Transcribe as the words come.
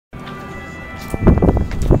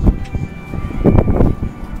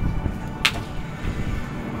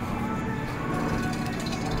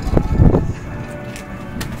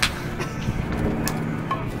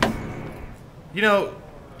You know,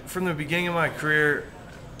 from the beginning of my career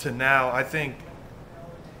to now, I think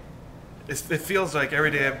it feels like every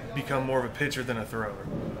day I've become more of a pitcher than a thrower.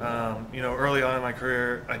 You know, early on in my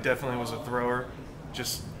career, I definitely was a thrower,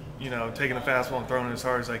 just, you know, taking the fastball and throwing it as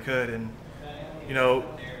hard as I could. And, you know,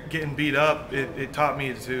 getting beat up, it taught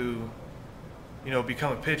me to, you know,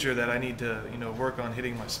 become a pitcher that I need to, you know, work on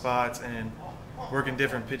hitting my spots and working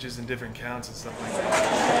different pitches and different counts and stuff like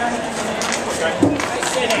that.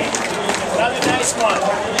 Nice inning. Another nice one.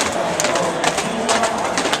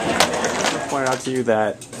 I pointed out to you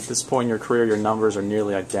that at this point in your career, your numbers are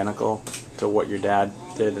nearly identical to what your dad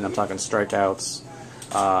did, and I'm talking strikeouts,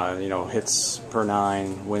 you know, hits per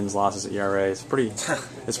 9, wins, losses, ERA. It's pretty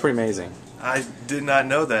amazing. I did not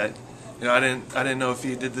know that. You know, I didn't know if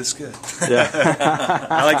he did this good. Yeah.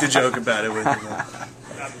 I like to joke about it with him.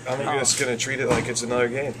 I'm just going to treat it like it's another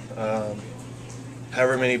game.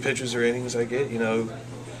 However many pitches or innings I get, you know,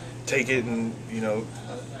 take it and, you know,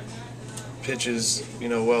 pitch as, you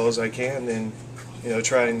know, well as I can, and, you know,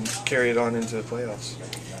 try and carry it on into the playoffs.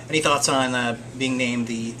 Any thoughts on being named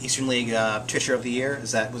the Eastern League Pitcher of the Year?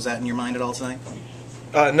 Was that in your mind at all tonight?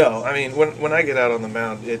 No. I mean, when I get out on the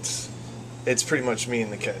mound, it's pretty much me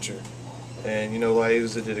and the catcher. And, you know,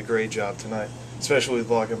 Liuza did a great job tonight, especially with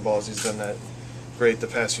blocking balls. He's done that great the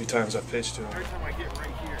past few times I've pitched to him. Every time I get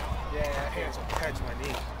right here, hands will catch my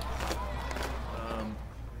knee.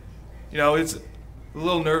 You know, it's a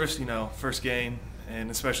little nervous, you know, first game,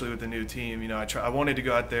 and especially with the new team. You know, I wanted to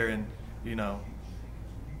go out there and, you know,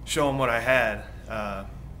 show them what I had.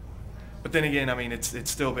 But then again, I mean,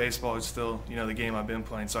 it's still baseball. It's still, you know, the game I've been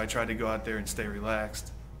playing. So I tried to go out there and stay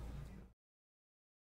relaxed.